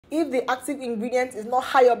If the active ingredient is not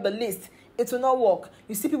high up the list, it will not work.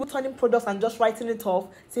 You see people turning products and just writing it off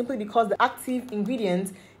simply because the active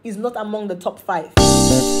ingredient is not among the top 5.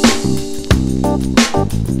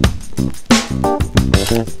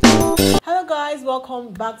 Hello guys,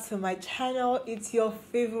 welcome back to my channel. It's your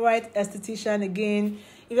favorite esthetician again.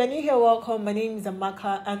 If you're new here, welcome. My name is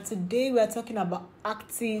Amaka, and today we are talking about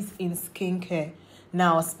actives in skincare.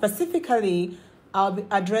 Now, specifically, I'll be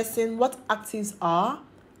addressing what actives are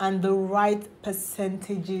and the right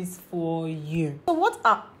percentages for you. So what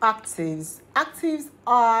are actives? Actives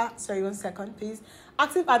are, sorry, 1 second please.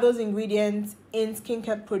 Actives are those ingredients in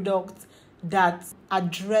skincare products that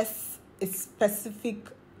address a specific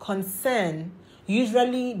concern,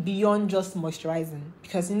 usually beyond just moisturizing.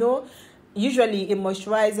 Because usually a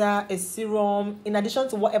moisturizer, a serum, in addition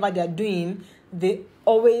to whatever they're doing, they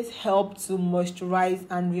always help to moisturize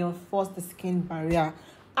and reinforce the skin barrier.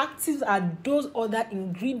 Actives are those other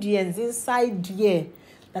ingredients inside here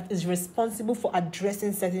that is responsible for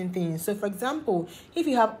addressing certain things. So for example, if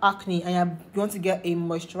you have acne and you want to get a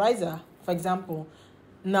moisturizer, for example,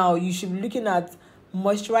 now you should be looking at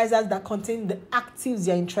moisturizers that contain the actives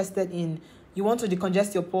you're interested in. You want to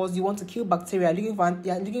decongest your pores, you want to kill bacteria,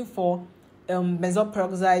 you're looking for benzoyl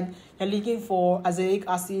peroxide, you're looking for azelaic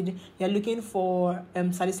acid, you're looking for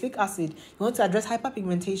salicylic acid, you want to address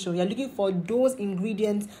hyperpigmentation, you're looking for those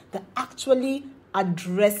ingredients that actually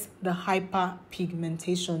address the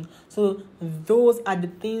hyperpigmentation. So those are the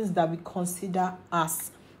things that we consider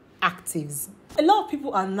as actives. A lot of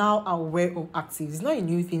people are now aware of actives. It's not a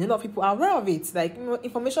new thing. A lot of people are aware of it. Like,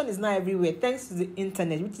 information is now everywhere thanks to the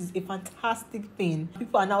internet, which is a fantastic thing.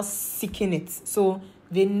 People are now seeking it. So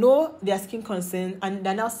they know their skin concern and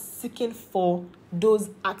they're now seeking for those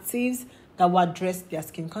actives that will address their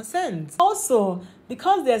skin concerns. Also,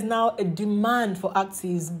 because there's now a demand for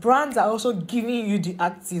actives, brands are also giving you the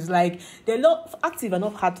actives. Like, actives are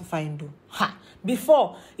not hard to find though.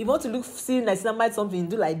 Before, if you want to see niacinamide something,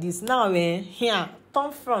 do like this. Now, here,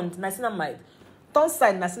 turn front, niacinamide. Turn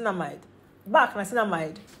side, niacinamide. Back,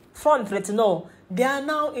 niacinamide. Front, retinol. There are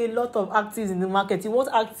now a lot of actives in the market. You want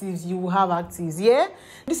actives, you will have actives, yeah?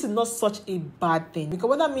 This is not such a bad thing, because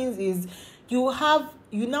what that means is you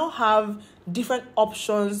now have different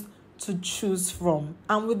options to choose from.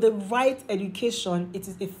 And with the right education, it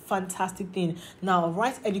is a fantastic thing. Now,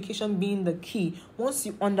 right education being the key. Once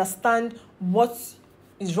you understand what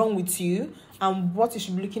is wrong with you and what you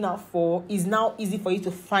should be looking out for, is now easy for you to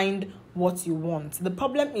find what you want. The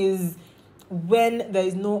problem is when there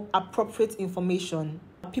is no appropriate information,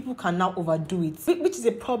 people can now overdo it, which is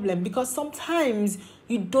a problem, because sometimes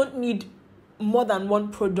you don't need more than one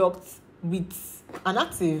product with an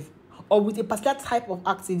active or with a particular type of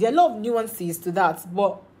active. There are a lot of nuances to that,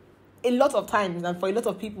 but a lot of times, and for a lot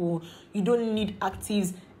of people, you don't need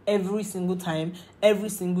actives every single time, every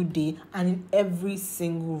single day, and in every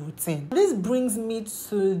single routine. This brings me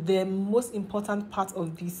to the most important part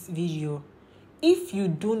of this video. If you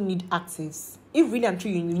don't need actives, if really and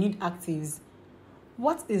truly you need actives,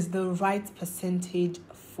 what is the right percentage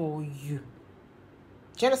for you?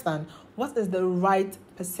 Do you understand? What is the right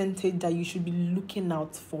percentage that you should be looking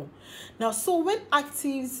out for? Now, so when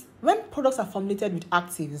products are formulated with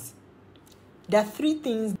actives, there are 3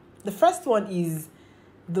 things. The first one is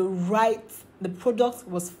the product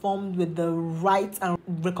was formed with the right and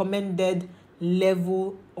recommended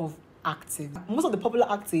level of active. Most of the popular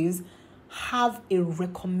actives have a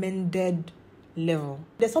recommended level.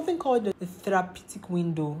 There's something called the therapeutic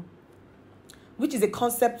window, which is a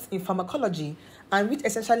concept in pharmacology, and which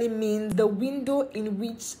essentially means the window in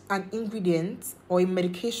which an ingredient or a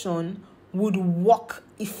medication would work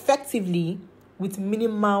effectively with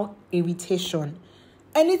minimal irritation.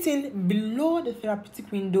 Anything below the therapeutic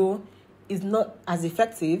window is not as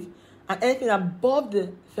effective, and anything above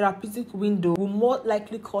the therapeutic window will more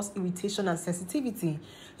likely cause irritation and sensitivity.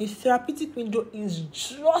 The therapeutic window is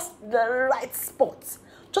just the right spot.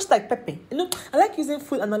 Just like pepper. I like using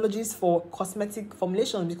food analogies for cosmetic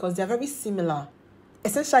formulation because they are very similar.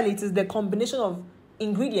 Essentially, it is the combination of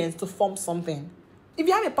ingredients to form something. If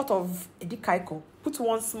you have a pot of edikaiko, put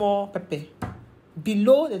 1 small pepper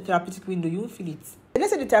below the therapeutic window, you won't feel it.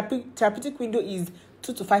 Let's say the therapeutic window is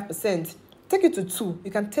 2 to 5%. Take it to 2,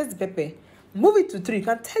 you can taste the pepper. Move it to 3, you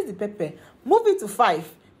can taste the pepper. Move it to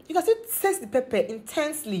 5, you can still taste the pepper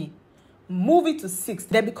intensely. Move it to 6,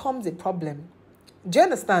 there becomes a problem. Do you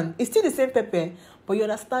understand? It's still the same pepper, but you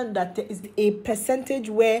understand that there is a percentage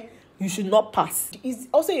where you should not pass. It's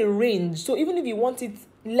also a range. So even if you want it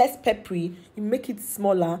less peppery, you make it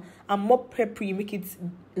smaller, and more peppery, you make it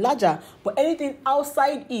larger. But anything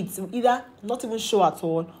outside it will either not even show at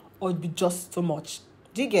all or be just too much.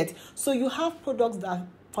 Do you get? So you have products that are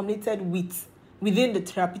formulated within the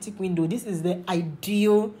therapeutic window. This is the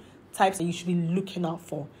ideal types that you should be looking out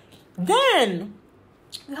for. Then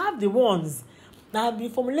you have the ones that have been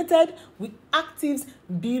formulated with actives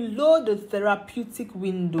below the therapeutic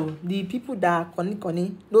window. The people that are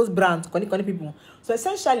those brands, people. So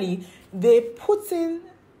essentially, they put in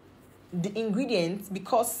the ingredients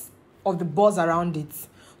because of the buzz around it.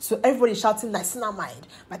 So everybody shouting niacinamide,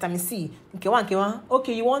 vitamin C, Nkewa.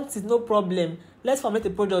 Okay, you want it, no problem. Let's formulate a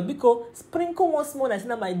product because sprinkle one small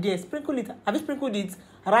niacinamide there. Sprinkle it. Have you sprinkled it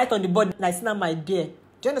right on the body? Niacinamide there. Do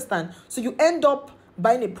you understand? So you end up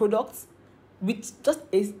buying a product with just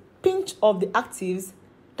a pinch of the actives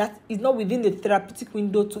that is not within the therapeutic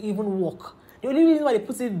window to even work. The only reason why they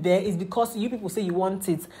put it there is because you people say you want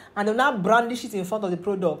it, and they'll now brandish it in front of the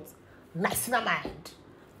product. Niacinamide,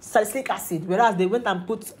 salicylic acid, whereas they went and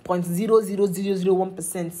put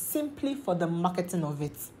 0.00001% simply for the marketing of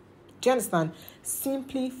it. Do you understand?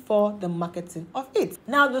 Simply for the marketing of it.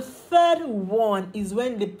 Now, the third one is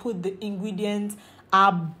when they put the ingredients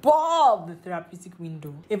above the therapeutic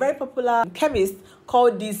window. A very popular chemist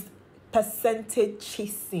called this percentage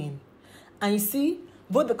chasing. And you see,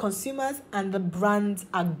 both the consumers and the brands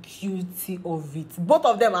are guilty of it. Both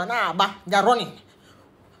of them are they're running.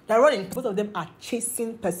 Both of them are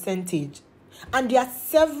chasing percentage. And there are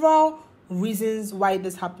several reasons why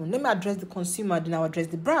this happened. Let me address the consumer, then I'll address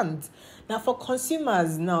the brand. Now, for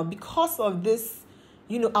consumers now, because of this,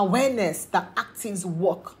 awareness that actives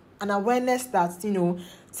work, and awareness that,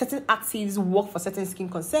 certain actives work for certain skin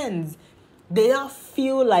concerns, they now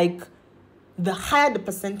feel like the higher the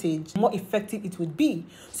percentage, more effective it would be.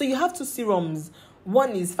 So you have two serums.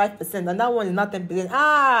 One is 5%, and that one is not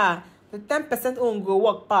 10%. The 10% won't go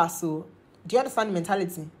work past. So do you understand the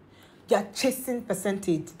mentality? They are chasing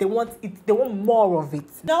percentage. They want it. They want more of it.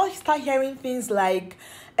 Now you start hearing things like,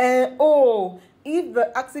 if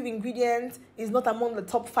the active ingredient is not among the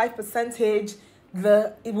top 5%, it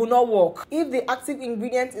will not work. If the active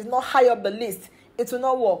ingredient is not high up the list, it will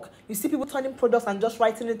not work. You see people turning products and just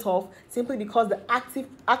writing it off simply because the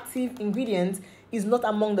active ingredient is not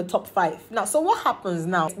among the top 5. Now, so what happens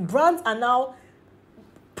now? Brands are now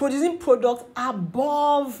producing products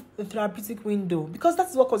above the therapeutic window because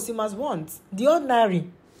that's what consumers want. The Ordinary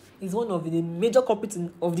is one of the major culprits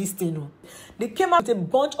of this thing. They came out with a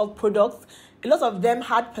bunch of products. A lot of them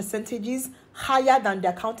had percentages higher than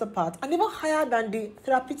their counterpart and even higher than the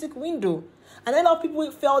therapeutic window. And a lot of people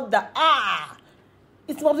felt that,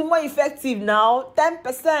 it must be more effective now.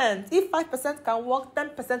 10%. If 5% can work,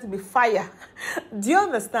 10% will be fire. Do you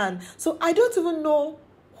understand? So I don't even know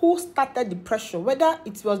who started the pressure, whether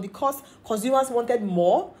it was because consumers wanted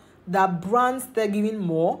more, that brands started giving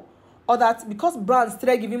more, or that because brands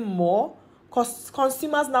started giving more,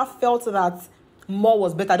 consumers now felt that more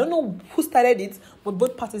was better. I don't know who started it, but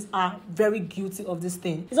both parties are very guilty of this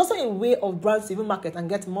thing. It's also a way of brands to even market and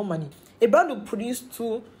get more money. A brand will produce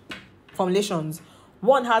two formulations.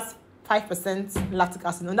 One has 5% lactic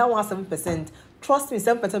acid, and that one has 7%. Trust me,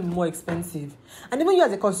 7% will be more expensive. And even you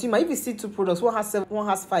as a consumer, if you see two products, one has 7, one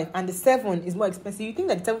has 5, and the 7 is more expensive, you think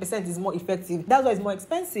that the 7% is more effective. That's why it's more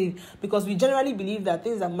expensive, because we generally believe that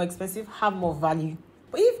things that are more expensive have more value.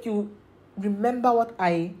 But if you remember what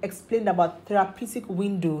I explained about therapeutic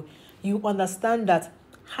window, you understand that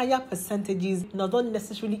higher percentages does not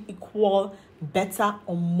necessarily equal better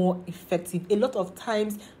or more effective. A lot of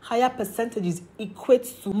times, higher percentages equate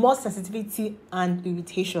to more sensitivity and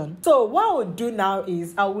irritation. So what I will do now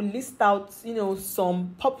is I will list out,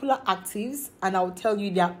 some popular actives, and I will tell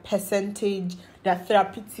you their percentage, their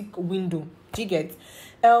therapeutic window. Do you get?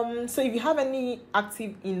 So if you have any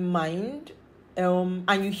active in mind,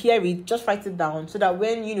 and you hear it, just write it down so that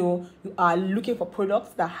when you are looking for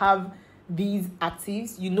products that have these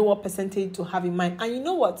actives, you know what percentage to have in mind. And you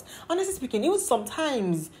know what, honestly speaking, even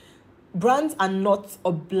sometimes brands are not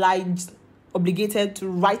obligated to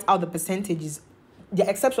write out the percentages. There are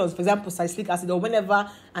exceptions. For example, salicylic acid, or whenever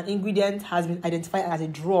an ingredient has been identified as a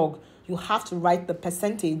drug, you have to write the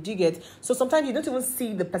percentage. Do you get? So sometimes you don't even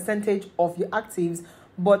see the percentage of your actives,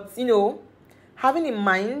 but having in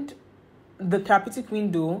mind the therapeutic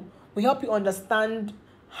window will help you understand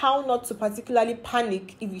how not to particularly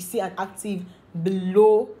panic if you see an active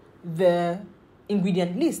below the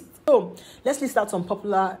ingredient list. So let's list out some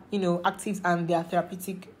popular, actives and their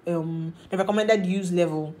therapeutic, the recommended use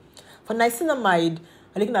level. For niacinamide,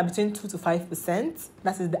 we're looking at between 2 to 5%.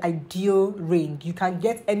 That is the ideal range. You can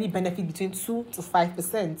get any benefit between 2 to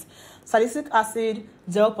 5%. Salicylic acid,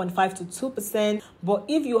 0.5 to 2%. But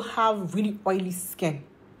if you have really oily skin,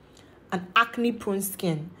 an acne-prone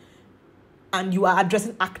skin, and you are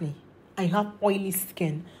addressing acne, and you have oily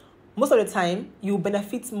skin, most of the time you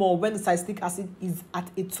benefit more when the salicylic acid is at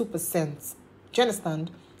a 2%. Do you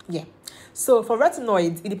understand? Yeah. So for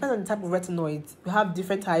retinoids, it depends on the type of retinoids. We have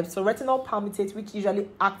different types. So retinol palmitate, which usually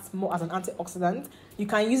acts more as an antioxidant, you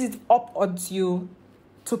can use it up until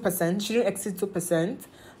 2%, shouldn't exceed 2%.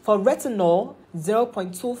 For retinol,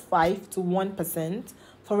 0.25 to 1%.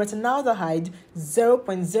 For retinaldehyde,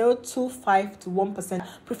 0.025 to 1%,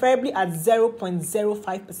 preferably at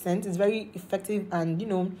 0.05%. It's very effective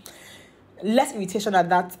and, less irritation at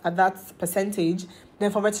that percentage.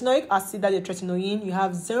 Then for retinoic acid, that is tretinoin, you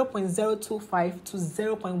have 0.025 to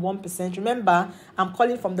 0.1%. Remember, I'm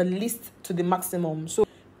calling from the least to the maximum. So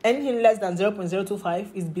anything less than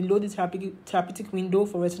 0.025 is below the therapeutic window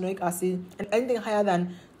for retinoic acid, and anything higher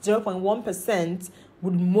than 0.1%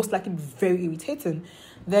 would most likely be very irritating.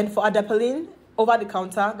 Then for adapalene, over the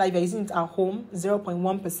counter, that if you're using it at home,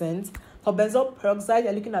 0.1%. For benzoyl peroxide,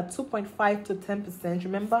 you're looking at 2.5 to 10%.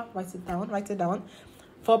 Remember, write it down.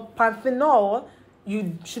 For panthenol,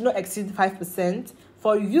 you should not exceed 5%.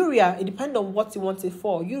 For urea, it depends on what you want it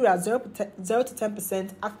for. Urea, 0 to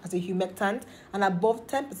 10% acts as a humectant, and above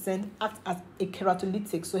 10% acts as a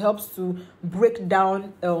keratolytic. So it helps to break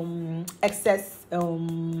down excess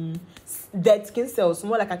dead skin cells,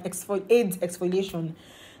 more like an aids exfoliation.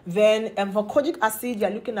 Then for kojic acid, you're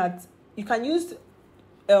looking at, you can use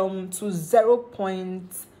to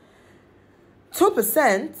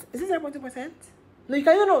 0.2%. Is it 0.2%? No,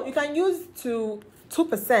 you can use to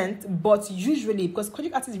 2%, but usually, because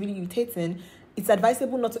kojic acid is really irritating, it's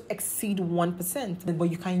advisable not to exceed 1%, but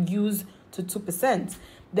you can use to 2%.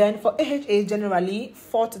 Then for AHA, generally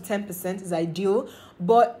 4 to 10% is ideal,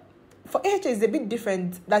 but for AHA is a bit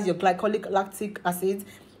different. That's your glycolic lactic acid.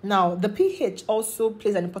 Now the pH also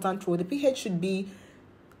plays an important role. The pH should be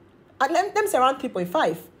at them around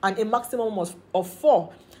 3.5 and a maximum of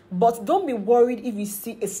 4. But don't be worried if you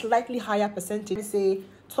see a slightly higher percentage, say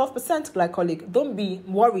 12% glycolic. Don't be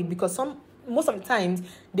worried, because most of the times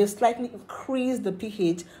they slightly increase the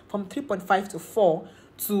pH from 3.5 to 4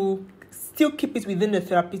 to still keep it within the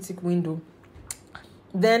therapeutic window.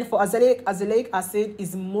 Then for azelaic acid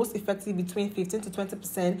is most effective between 15 to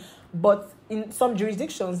 20%, but in some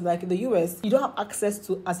jurisdictions like the US, you don't have access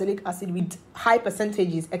to azelaic acid with high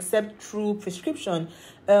percentages except through prescription.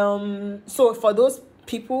 So for those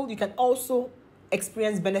people, you can also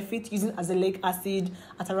experience benefit using azelaic acid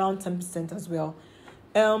at around 10% as well.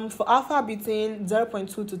 For alpha-butane,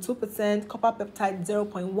 0.2 to 2%, copper peptide,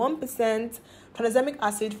 0.1%, tranexamic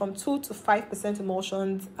acid from 2 to 5%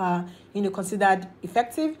 emulsions are considered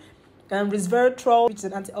effective. Resveratrol, which is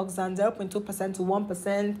an antioxidant, 0.2% to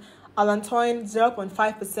 1%, allantoin,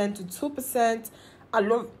 0.5% to 2%.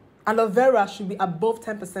 Aloe vera should be above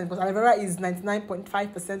 10%, because aloe vera is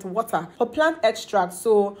 99.5% water. For plant extract,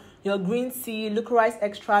 so your green tea, licorice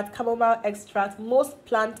extract, chamomile extract, most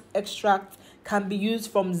plant extracts can be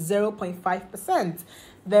used from 0.5%.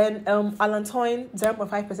 Then allantoin,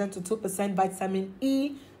 0.5% to 2%, vitamin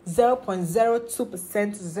E, 0.02% to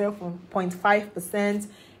 0.5%,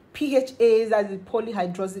 PHAs, that is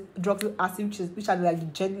polyhydroxy acid, which are like the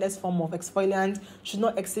gentlest form of exfoliant, should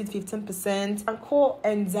not exceed 15%. And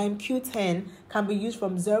coenzyme Q10 can be used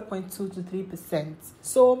from 0.2 to 3%.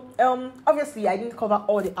 So obviously I didn't cover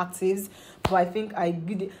all the actives, but I think I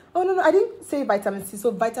did it. Oh no, I didn't say vitamin C.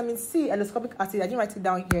 So vitamin C, endoscopic acid, I didn't write it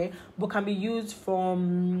down here, but can be used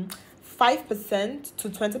from 5% to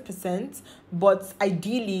 20%, but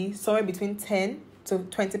ideally somewhere between 10 to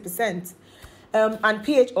 20%. And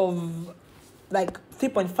pH of like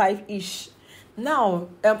 3.5-ish. Now,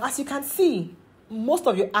 as you can see, most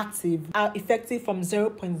of your actives are effective from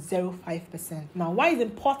 0.05%. Now, why it's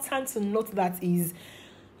important to note that is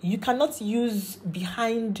you cannot use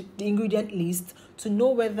behind the ingredient list to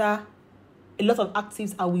know whether a lot of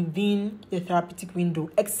actives are within the therapeutic window,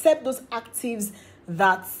 except those actives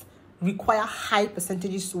that require high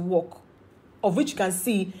percentages to work, of which you can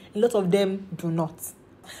see a lot of them do not.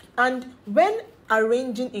 And when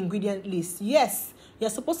arranging ingredient lists, yes, you're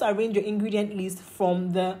supposed to arrange your ingredient list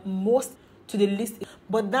from the most to the least,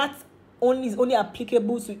 but that is only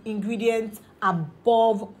applicable to ingredients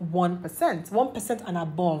above 1% and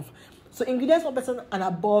above. So ingredients 1% and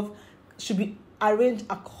above should be arranged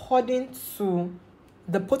according to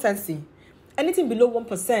the potency. Anything below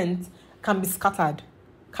 1% can be scattered,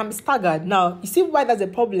 can be staggered. Now, you see why that's a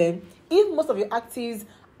problem? If most of your actives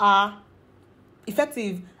are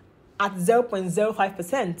effective at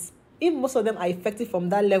 0.05%, if most of them are effective from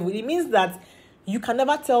that level, it means that you can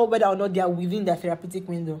never tell whether or not they are within their therapeutic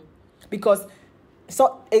window, because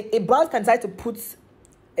a brand can try to put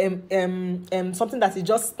something that is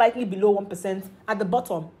just slightly below 1% at the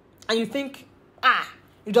bottom, and you think,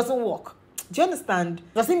 it doesn't work. Do you understand?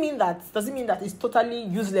 Does it mean that it's totally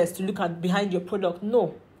useless to look at behind your product?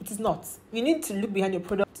 No, it is not. You need to look behind your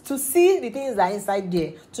product to see the things that are inside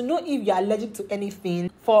there, to know if you are allergic to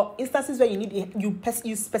anything. For instances where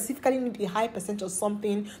you specifically need a high percent of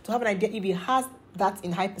something, to have an idea if it has that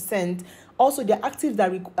in high percent. Also, there are actives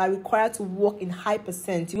that are required to work in high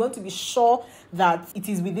percent. You want to be sure that it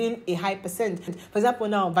is within a high percent. For example,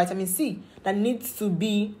 now vitamin C that needs to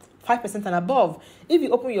be 5% and above. If you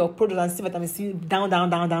open your product and see vitamin C down,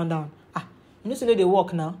 you need to know they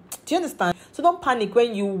work now. Do you understand? So don't panic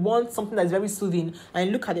when you want something that's very soothing and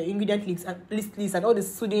you look at the ingredient list and all the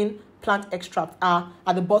soothing plant extracts are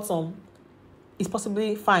at the bottom. It's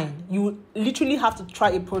possibly fine. You literally have to try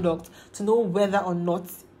a product to know whether or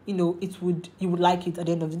not you would like it at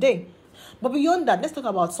the end of the day. But beyond that, let's talk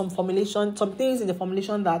about some things in the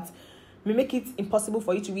formulation that may make it impossible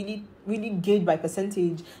for you to really gauge by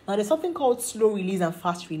percentage. Now, there's something called slow release and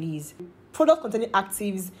fast release. Products containing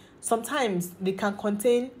actives, sometimes they can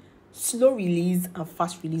contain slow release and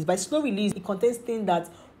fast release. By slow release, it contains things that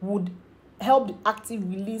would help the active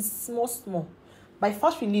release small. By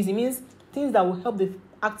fast release, it means things that will help the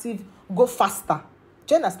active go faster.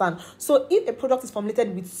 Do you understand? So if a product is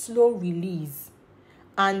formulated with slow release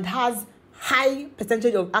and has high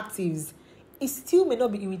percentage of actives, it still may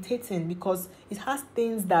not be irritating because it has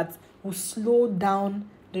things that will slow down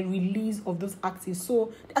the release of those actives.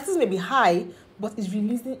 So the actives may be high, but it's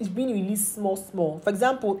being released small. For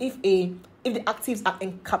example, if the actives are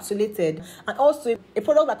encapsulated, and also a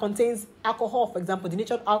product that contains alcohol, for example,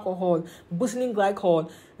 denatured alcohol, botulinum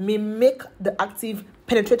glycol, may make the active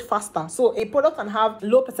penetrate faster. So a product can have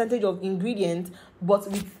low percentage of ingredient, but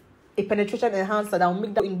with a penetration enhancer that will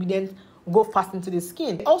make that ingredient go fast into the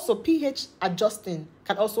skin. Also, pH adjusting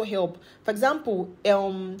can also help. For example,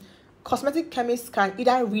 cosmetic chemists can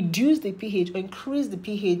either reduce the pH or increase the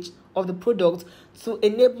pH of the product to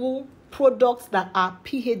enable products that are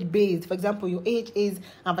pH based. For example, your AHAs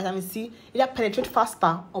and vitamin C either penetrate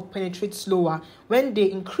faster or penetrate slower. When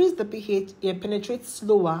they increase the pH, it penetrates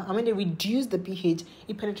slower, and when they reduce the pH,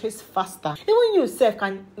 it penetrates faster. Even you yourself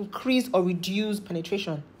can increase or reduce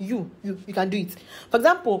penetration. You can do it. For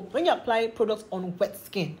example, when you apply products on wet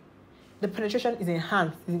skin, the penetration is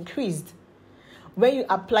enhanced, is increased. When you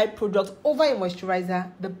apply products over a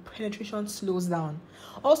moisturizer, the penetration slows down.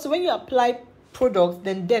 Also, when you apply products,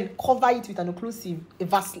 then cover it with an occlusive, a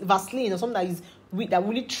Vaseline or something that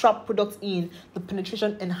really trap products in, the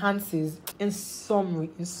penetration enhances. In summary,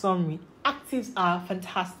 actives are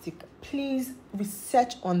fantastic. Please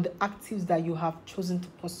research on the actives that you have chosen to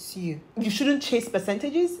pursue. You shouldn't chase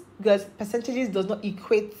percentages because percentages does not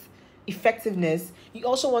equate effectiveness. You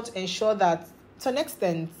also want to ensure that to an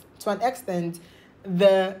extent,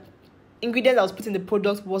 the ingredient that was put in the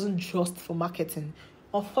product wasn't just for marketing.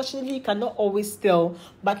 Unfortunately, you cannot always tell,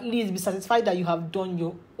 but at least be satisfied that you have done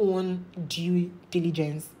your own due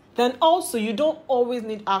diligence. Then also, you don't always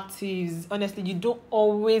need actives. Honestly, you don't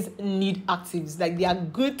always need actives. Like, they are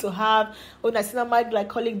good to have. Niacinamide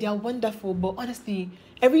glycolic, they are wonderful. But honestly,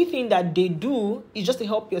 everything that they do is just to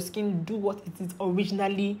help your skin do what it is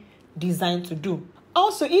originally designed to do.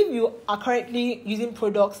 Also, if you are currently using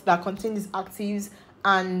products that contain these actives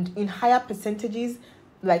and in higher percentages,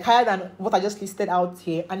 like higher than what I just listed out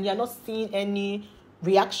here, and you're not seeing any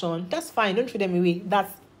reaction, that's fine. Don't throw them away.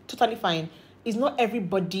 That's totally fine. It's not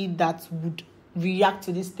everybody that would react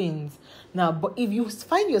to these things. Now, but if you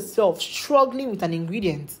find yourself struggling with an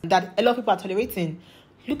ingredient that a lot of people are tolerating,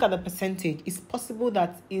 look at the percentage. It's possible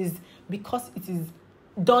that is because it is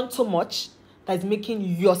done so much that is making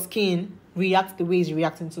your skin react the way it's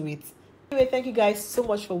reacting to it. Anyway, thank you guys so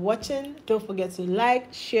much for watching. Don't forget to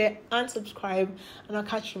like, share, and subscribe, and I'll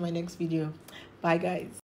catch you in my next video. Bye, guys.